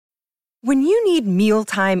When you need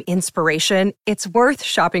mealtime inspiration, it's worth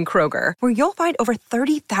shopping Kroger, where you'll find over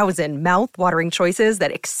 30,000 mouth-watering choices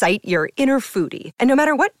that excite your inner foodie. And no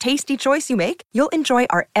matter what tasty choice you make, you'll enjoy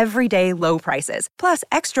our everyday low prices, plus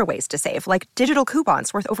extra ways to save, like digital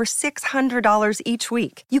coupons worth over $600 each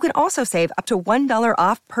week. You can also save up to $1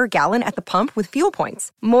 off per gallon at the pump with fuel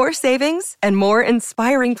points. More savings and more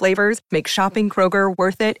inspiring flavors make shopping Kroger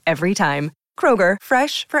worth it every time. Kroger,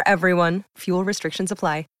 fresh for everyone. Fuel restrictions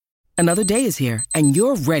apply. Another day is here, and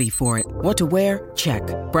you're ready for it. What to wear? Check.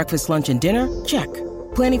 Breakfast, lunch, and dinner? Check.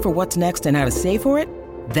 Planning for what's next and how to save for it?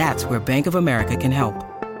 That's where Bank of America can help.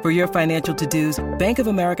 For your financial to-dos, Bank of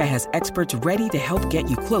America has experts ready to help get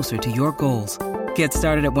you closer to your goals. Get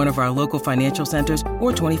started at one of our local financial centers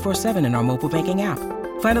or 24/7 in our mobile banking app.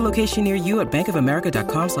 Find a location near you at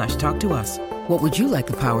bankofamerica.com/talktous. What would you like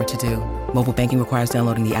the power to do? Mobile banking requires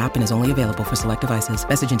downloading the app and is only available for select devices.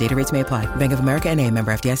 Message and data rates may apply. Bank of America N.A.,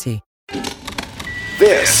 member FDIC.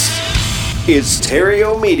 This is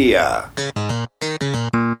Terrio Media.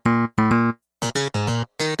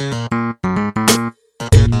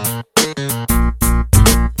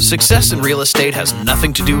 Success in real estate has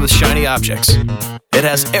nothing to do with shiny objects. It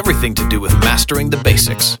has everything to do with mastering the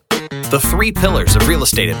basics. The 3 pillars of real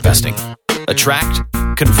estate investing: attract,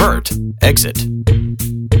 convert, exit.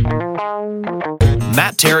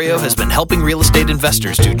 Matt Terrio has been helping real estate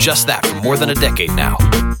investors do just that for more than a decade now.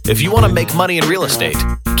 If you want to make money in real estate,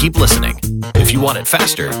 keep listening. If you want it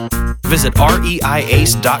faster, visit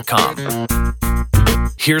reiace.com.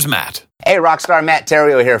 Here's Matt. Hey, Rockstar, Matt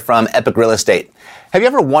Terrio here from Epic Real Estate. Have you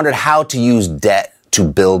ever wondered how to use debt to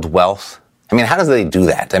build wealth? I mean, how does they do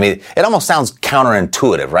that? I mean, it almost sounds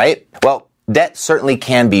counterintuitive, right? Well, debt certainly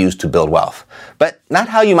can be used to build wealth, but not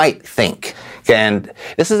how you might think. And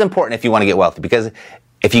this is important if you want to get wealthy, because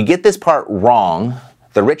if you get this part wrong,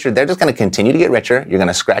 the richer, they're just going to continue to get richer. You're going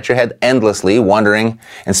to scratch your head endlessly, wondering,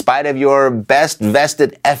 in spite of your best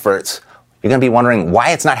vested efforts, you're going to be wondering why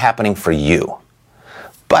it's not happening for you.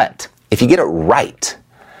 But if you get it right,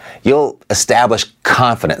 you'll establish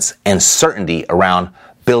confidence and certainty around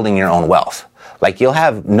building your own wealth. Like, you'll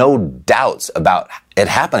have no doubts about it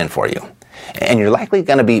happening for you. And you're likely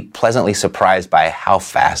going to be pleasantly surprised by how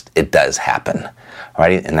fast it does happen.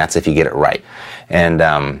 Right? And that's if you get it right. And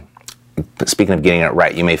speaking of getting it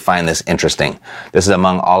right, you may find this interesting. This is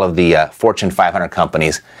among all of the Fortune 500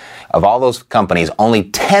 companies. Of all those companies, only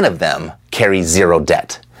 10 of them carry zero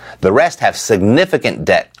debt. The rest have significant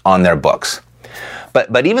debt on their books.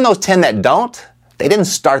 But even those 10 that don't, they didn't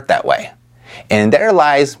start that way. And there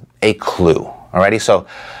lies a clue. Alrighty, so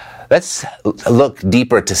let's look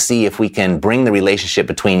deeper to see if we can bring the relationship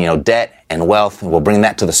between, debt and wealth. We'll bring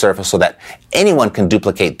that to the surface so that anyone can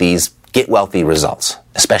duplicate these get wealthy results,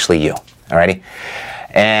 especially you. Alrighty?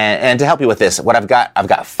 And to help you with this, I've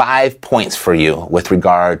got 5 points for you with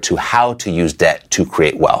regard to how to use debt to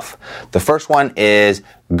create wealth. The first one is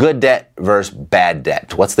good debt versus bad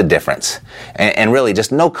debt. What's the difference? And really,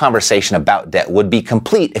 just no conversation about debt would be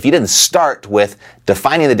complete if you didn't start with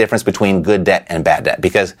defining the difference between good debt and bad debt,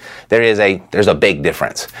 because there's a big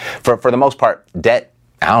difference. For the most part, debt,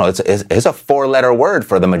 it's a 4-letter word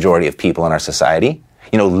for the majority of people in our society.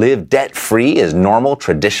 Live debt-free is normal,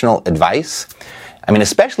 traditional advice. I mean,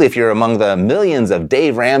 especially if you're among the millions of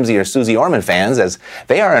Dave Ramsey or Susie Orman fans, as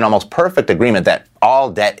they are in almost perfect agreement that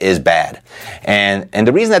all debt is bad. And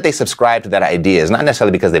the reason that they subscribe to that idea is not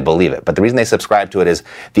necessarily because they believe it, but the reason they subscribe to it is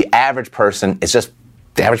the average person is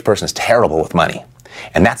terrible with money.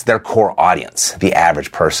 And that's their core audience, the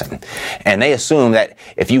average person. And they assume that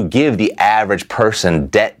if you give the average person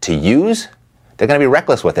debt to use, they're going to be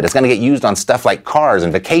reckless with it. It's going to get used on stuff like cars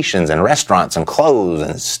and vacations and restaurants and clothes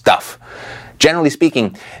and stuff. Generally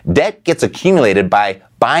speaking, debt gets accumulated by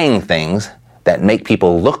buying things that make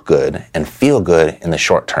people look good and feel good in the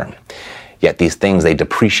short term. Yet these things, they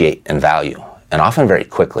depreciate in value, and often very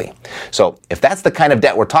quickly. So if that's the kind of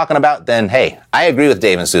debt we're talking about, then hey, I agree with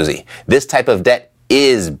Dave and Susie. This type of debt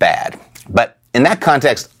is bad. But in that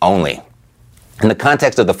context only. In the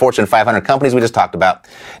context of the Fortune 500 companies we just talked about,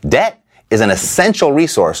 debt is an essential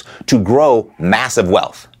resource to grow massive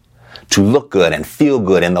wealth, to look good and feel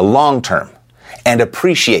good in the long term, and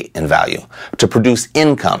appreciate in value, to produce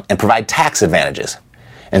income and provide tax advantages.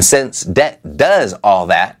 And since debt does all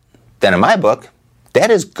that, then in my book, debt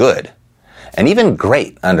is good, and even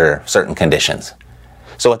great under certain conditions.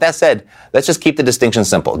 So with that said, let's just keep the distinction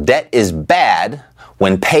simple. Debt is bad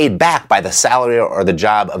when paid back by the salary or the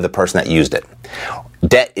job of the person that used it.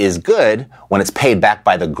 Debt is good when it's paid back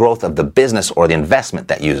by the growth of the business or the investment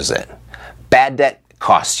that uses it. Bad debt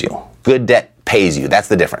costs you. Good debt pays you. That's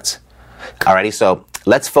the difference. Alrighty, so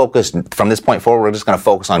let's focus from this point forward. We're just going to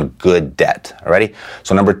focus on good debt. All righty?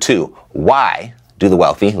 So number 2, why do the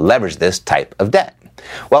wealthy leverage this type of debt?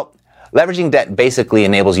 Well, leveraging debt basically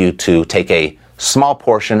enables you to take a small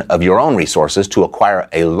portion of your own resources to acquire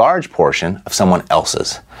a large portion of someone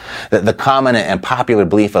else's. The common and popular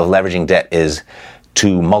belief of leveraging debt is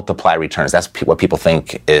to multiply returns. That's what people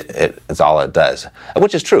think it's all it does,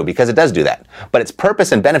 which is true because it does do that. But its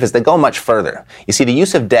purpose and benefits, they go much further. You see, the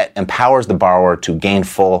use of debt empowers the borrower to gain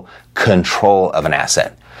full control of an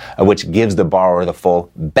asset, which gives the borrower the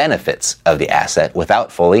full benefits of the asset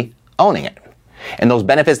without fully owning it. And those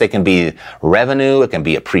benefits, they can be revenue, it can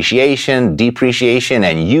be appreciation, depreciation,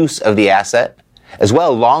 and use of the asset. As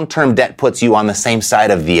well, long-term debt puts you on the same side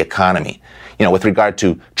of the economy, with regard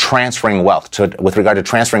to transferring wealth, with regard to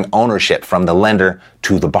transferring ownership from the lender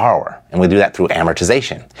to the borrower. And we do that through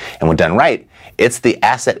amortization. And when done right, it's the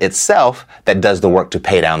asset itself that does the work to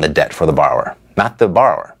pay down the debt for the borrower, not the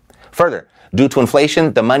borrower. Further, due to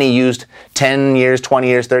inflation, the money used 10 years, 20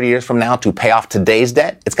 years, 30 years from now to pay off today's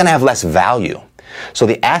debt, it's going to have less value. So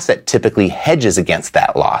the asset typically hedges against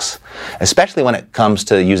that loss, especially when it comes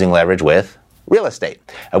to using leverage with real estate,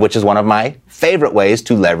 which is one of my favorite ways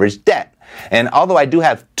to leverage debt. And although I do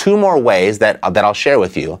have 2 more ways that I'll share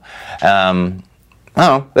with you,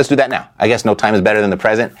 let's do that now. I guess no time is better than the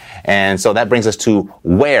present. And so that brings us to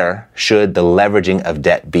where should the leveraging of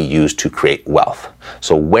debt be used to create wealth?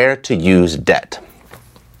 So where to use debt?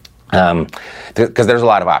 Because there's a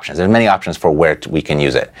lot of options. There's many options for where we can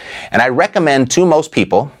use it. And I recommend to most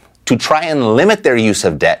people to try and limit their use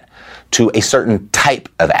of debt to a certain type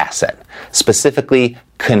of asset, specifically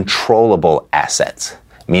controllable assets,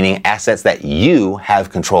 meaning assets that you have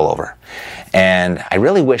control over. And I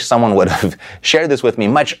really wish someone would have shared this with me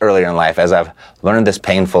much earlier in life, as I've learned this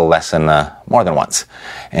painful lesson more than once.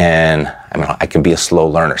 And I can be a slow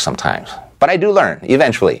learner sometimes. But I do learn,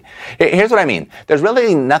 eventually. Here's what I mean. There's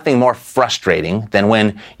really nothing more frustrating than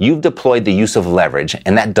when you've deployed the use of leverage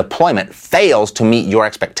and that deployment fails to meet your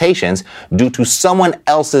expectations due to someone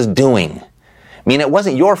else's doing. It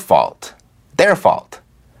wasn't your fault, their fault.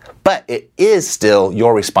 But it is still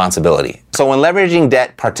your responsibility. So when leveraging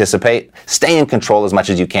debt, participate, stay in control as much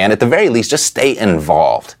as you can. At the very least, just stay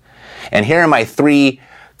involved. And here are my 3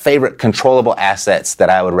 favorite controllable assets that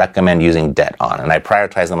I would recommend using debt on. And I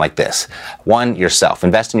prioritize them like this. 1, yourself.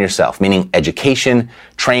 Invest in yourself, meaning education,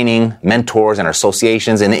 training, mentors, and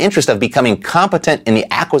associations in the interest of becoming competent in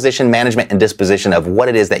the acquisition, management, and disposition of what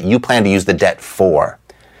it is that you plan to use the debt for.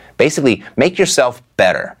 Basically, make yourself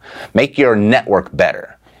better. Make your network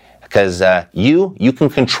better. Because you can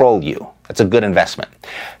control you. That's a good investment.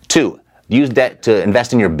 2, use debt to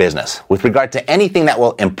invest in your business with regard to anything that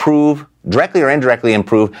will improve, directly or indirectly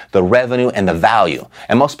improve, the revenue and the value,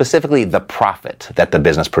 and most specifically, the profit that the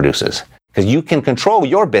business produces. Because you can control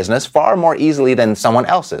your business far more easily than someone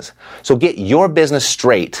else's. So get your business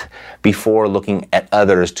straight before looking at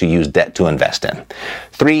others to use debt to invest in.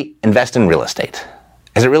 3, invest in real estate,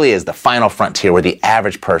 as it really is the final frontier where the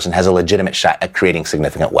average person has a legitimate shot at creating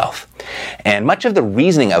significant wealth. And much of the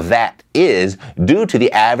reasoning of that is due to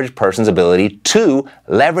the average person's ability to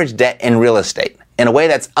leverage debt in real estate in a way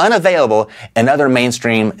that's unavailable in other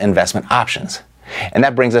mainstream investment options. And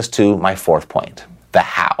that brings us to my 4th point, the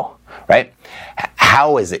how, right?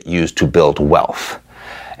 How is it used to build wealth?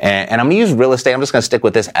 And I'm going to use real estate. I'm just going to stick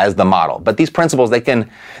with this as the model. But these principles, they can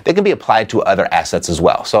be applied to other assets as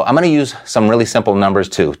well. So I'm going to use some really simple numbers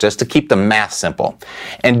too, just to keep the math simple.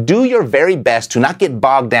 And do your very best to not get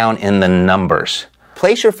bogged down in the numbers.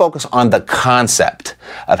 Place your focus on the concept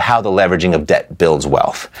of how the leveraging of debt builds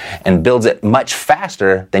wealth and builds it much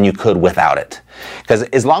faster than you could without it. Because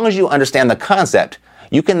as long as you understand the concept,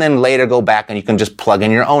 you can then later go back and you can just plug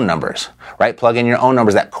in your own numbers, right? Plug in your own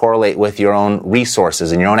numbers that correlate with your own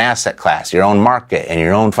resources and your own asset class, your own market, and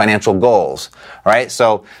your own financial goals, all right?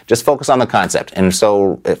 So just focus on the concept. And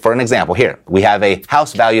so for an example here, we have a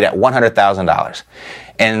house valued at $100,000.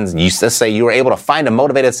 And you just say you were able to find a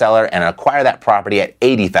motivated seller and acquire that property at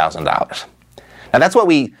 $80,000. Now, that's what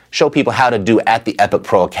we show people how to do at the Epic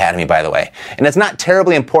Pro Academy, by the way. And it's not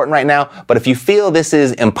terribly important right now, but if you feel this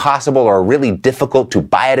is impossible or really difficult to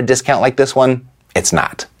buy at a discount like this one, it's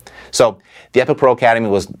not. So the Epic Pro Academy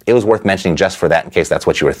was worth mentioning just for that, in case that's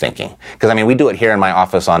what you were thinking. Because, we do it here in my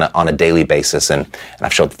office on a daily basis, and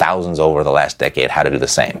I've showed thousands over the last decade how to do the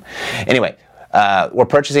same. Anyway, we're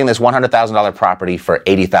purchasing this $100,000 property for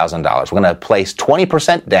 $80,000. We're going to place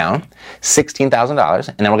 20% down, $16,000,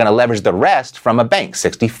 and then we're going to leverage the rest from a bank,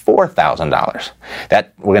 $64,000.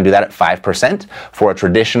 We're going to do that at 5% for a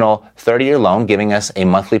traditional 30-year loan, giving us a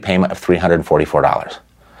monthly payment of $344.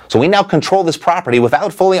 So we now control this property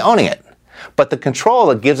without fully owning it. But the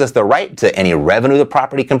control, it gives us the right to any revenue the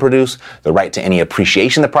property can produce, the right to any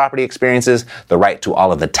appreciation the property experiences, the right to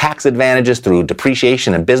all of the tax advantages through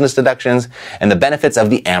depreciation and business deductions, and the benefits of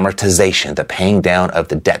the amortization, the paying down of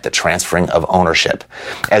the debt, the transferring of ownership,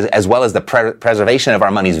 as well as the preservation of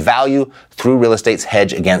our money's value through real estate's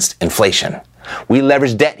hedge against inflation. We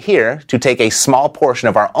leverage debt here to take a small portion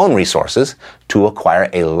of our own resources to acquire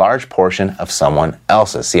a large portion of someone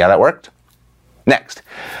else's. See how that worked? Next,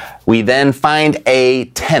 we then find a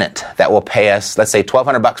tenant that will pay us, let's say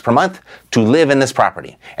 $1,200 per month to live in this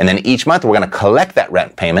property. And then each month we're going to collect that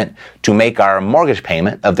rent payment to make our mortgage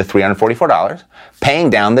payment of the $344,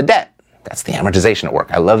 paying down the debt. That's the amortization at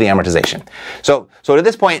work. I love the amortization. So to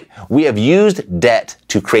this point, we have used debt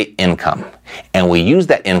to create income, and we use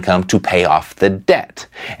that income to pay off the debt.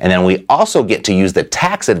 And then we also get to use the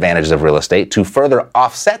tax advantages of real estate to further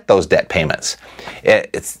offset those debt payments.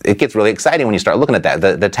 It gets really exciting when you start looking at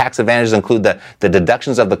that. The tax advantages include the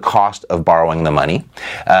deductions of the cost of borrowing the money,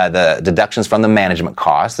 the deductions from the management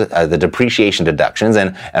costs, the depreciation deductions,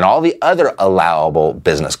 and all the other allowable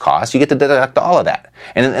business costs. You get to deduct all of that.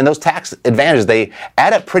 And those tax advantages, they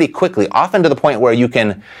add up pretty quickly, often to the point where you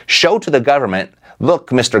can show to the government, look,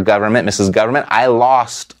 Mr. Government, Mrs. Government, I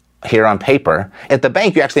lost here on paper. At the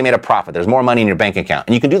bank, you actually made a profit. There's more money in your bank account.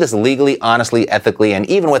 And you can do this legally, honestly, ethically, and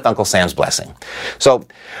even with Uncle Sam's blessing. So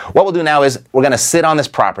what we'll do now is we're going to sit on this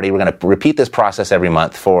property. We're going to repeat this process every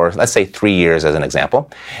month for, let's say, 3 years as an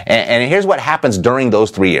example. And here's what happens during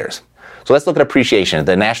those 3 years. So let's look at appreciation.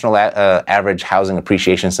 The national average housing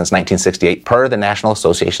appreciation since 1968 per the National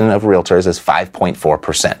Association of Realtors is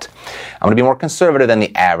 5.4%. I'm going to be more conservative than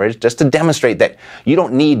the average just to demonstrate that you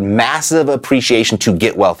don't need massive appreciation to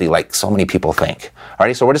get wealthy like so many people think. All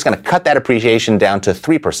right, so we're just going to cut that appreciation down to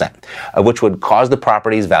 3%, which would cause the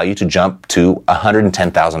property's value to jump to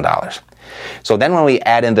 $110,000. So then when we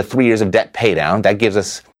add in the 3 years of debt pay down, that gives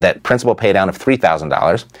us that principal pay down of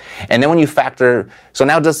 $3,000. And then when you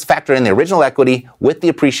now just factor in the original equity with the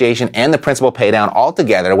appreciation and the principal pay down all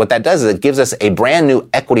together, what that does is it gives us a brand new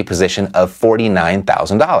equity position of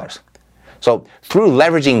 $49,000. So through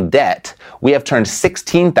leveraging debt, we have turned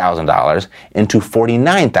 $16,000 into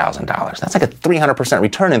 $49,000. That's like a 300%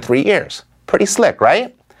 return in 3 years. Pretty slick,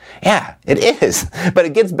 right? Yeah, it is. But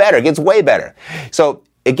it gets better. It gets way better. So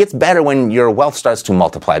it gets better when your wealth starts to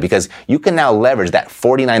multiply because you can now leverage that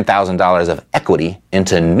 $49,000 of equity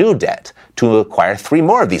into new debt to acquire 3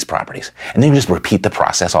 more of these properties. And then you just repeat the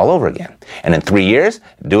process all over again. And in 3 years,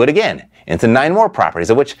 do it again into 9 more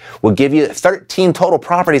properties, of which will give you 13 total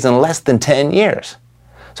properties in less than 10 years.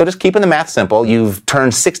 So just keeping the math simple, you've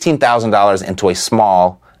turned $16,000 into a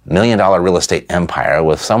small $1 million real estate empire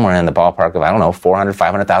with somewhere in the ballpark of,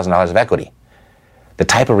 $400,000, $500,000 of equity. The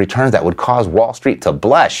type of returns that would cause Wall Street to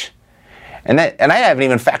blush. And I haven't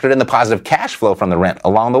even factored in the positive cash flow from the rent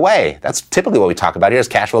along the way. That's typically what we talk about here is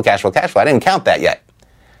cash flow, cash flow, cash flow. I didn't count that yet.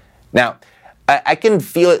 Now, I can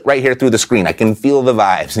feel it right here through the screen. I can feel the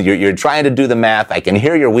vibes. You're trying to do the math. I can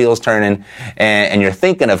hear your wheels turning, and you're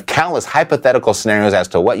thinking of countless hypothetical scenarios as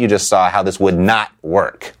to what you just saw, how this would not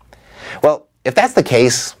work. Well, if that's the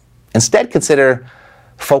case, instead consider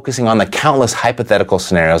focusing on the countless hypothetical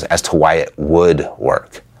scenarios as to why it would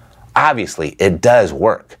work. Obviously, it does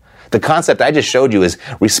work. The concept I just showed you is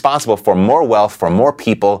responsible for more wealth for more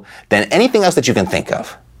people than anything else that you can think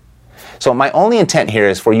of. So my only intent here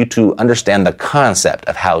is for you to understand the concept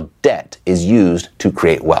of how debt is used to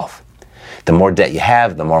create wealth. The more debt you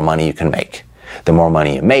have, the more money you can make. The more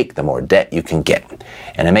money you make, the more debt you can get.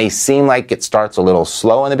 And it may seem like it starts a little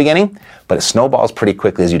slow in the beginning, but it snowballs pretty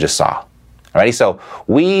quickly as you just saw. Alrighty, so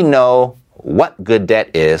we know what good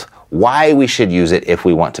debt is, why we should use it if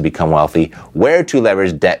we want to become wealthy, where to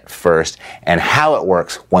leverage debt first, and how it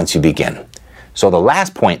works once you begin. So the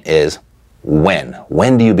last point is when.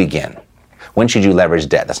 When do you begin? When should you leverage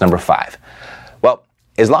debt? That's number 5. Well,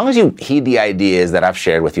 as long as you heed the ideas that I've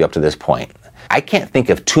shared with you up to this point, I can't think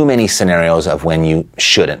of too many scenarios of when you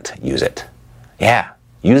shouldn't use it. Yeah,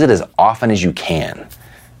 use it as often as you can.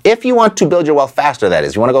 If you want to build your wealth faster, that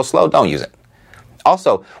is. You want to go slow, don't use it.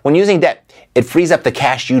 Also, when using debt, it frees up the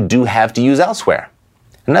cash you do have to use elsewhere.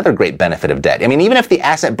 Another great benefit of debt. I mean, even if the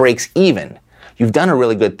asset breaks even, you've done a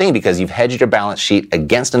really good thing because you've hedged your balance sheet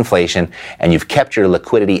against inflation and you've kept your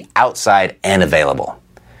liquidity outside and available.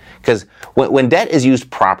 Because when debt is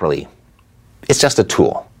used properly, it's just a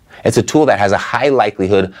tool. It's a tool that has a high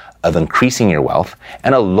likelihood of increasing your wealth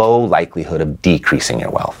and a low likelihood of decreasing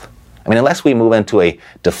your wealth. I mean, unless we move into a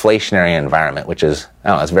deflationary environment, which is, I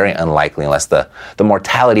don't know, it's very unlikely unless the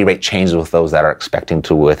mortality rate changes with those that are expecting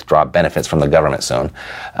to withdraw benefits from the government soon.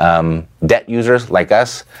 Debt users like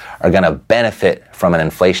us are going to benefit from an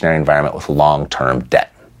inflationary environment with long-term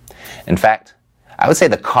debt. In fact, I would say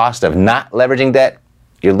the cost of not leveraging debt,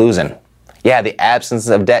 you're losing. Yeah, the absence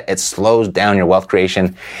of debt, it slows down your wealth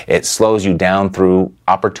creation. It slows you down through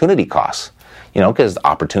opportunity costs. Because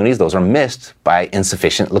opportunities, those are missed by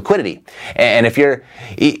insufficient liquidity. And if you're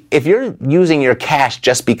using your cash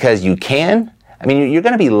just because you can, I mean, you're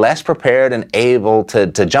going to be less prepared and able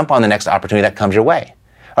to jump on the next opportunity that comes your way.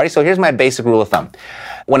 All right, so here's my basic rule of thumb.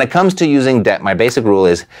 When it comes to using debt, my basic rule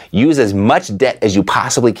is use as much debt as you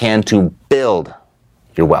possibly can to build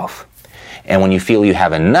your wealth. And when you feel you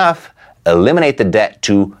have enough, eliminate the debt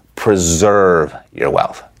to preserve your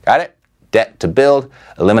wealth. Got it? Debt to build,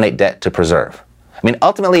 eliminate debt to preserve. I mean,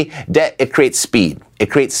 ultimately, debt, it creates speed. It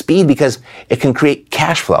creates speed because it can create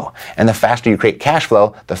cash flow. And the faster you create cash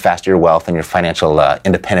flow, the faster your wealth and your financial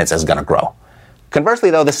independence is going to grow. Conversely,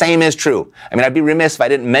 though, the same is true. I mean, I'd be remiss if I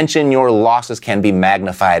didn't mention your losses can be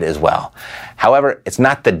magnified as well. However, it's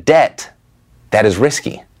not the debt that is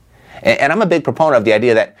risky. And I'm a big proponent of the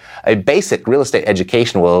idea that a basic real estate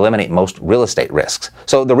education will eliminate most real estate risks.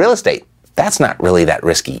 So the real estate, that's not really that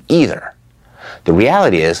risky either. The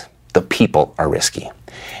reality is the people are risky.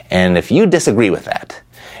 And if you disagree with that,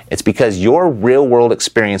 it's because your real world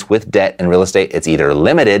experience with debt and real estate, it's either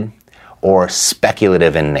limited or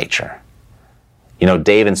speculative in nature.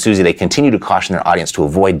 Dave and Susie, they continue to caution their audience to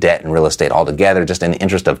avoid debt and real estate altogether just in the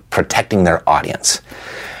interest of protecting their audience.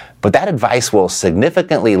 But that advice will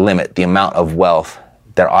significantly limit the amount of wealth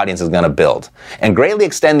their audience is going to build and greatly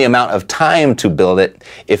extend the amount of time to build it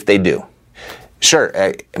if they do. Sure,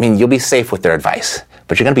 I mean, you'll be safe with their advice,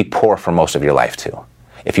 but you're going to be poor for most of your life too.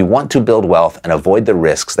 If you want to build wealth and avoid the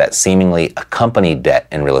risks that seemingly accompany debt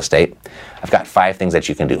in real estate, I've got 5 things that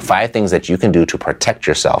you can do. 5 things that you can do to protect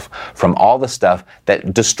yourself from all the stuff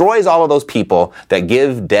that destroys all of those people that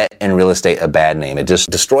give debt and real estate a bad name. It just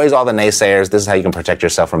destroys all the naysayers. This is how you can protect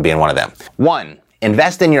yourself from being one of them. 1,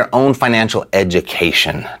 invest in your own financial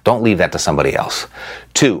education. Don't leave that to somebody else.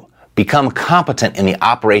 2, become competent in the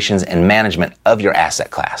operations and management of your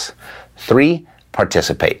asset class. 3,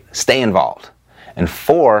 participate. Stay involved. And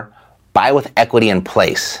 4, buy with equity in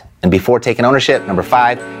place. And before taking ownership, number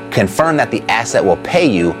 5, confirm that the asset will pay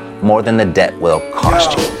you more than the debt will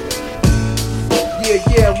cost you.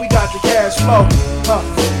 Yeah, we got the cash flow.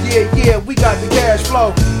 Yeah, we got the cash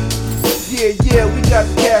flow. Yeah, we got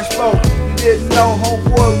the cash flow. You didn't know,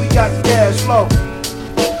 homeboy, we got the cash flow.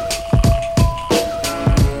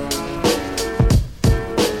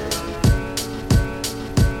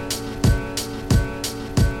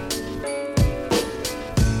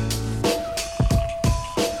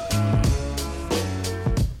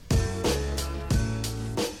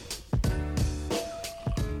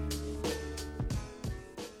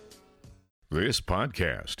 This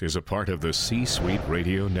podcast is a part of the C-Suite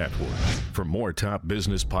Radio Network. For more top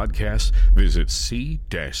business podcasts, visit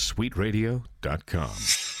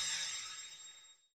c-suiteradio.com.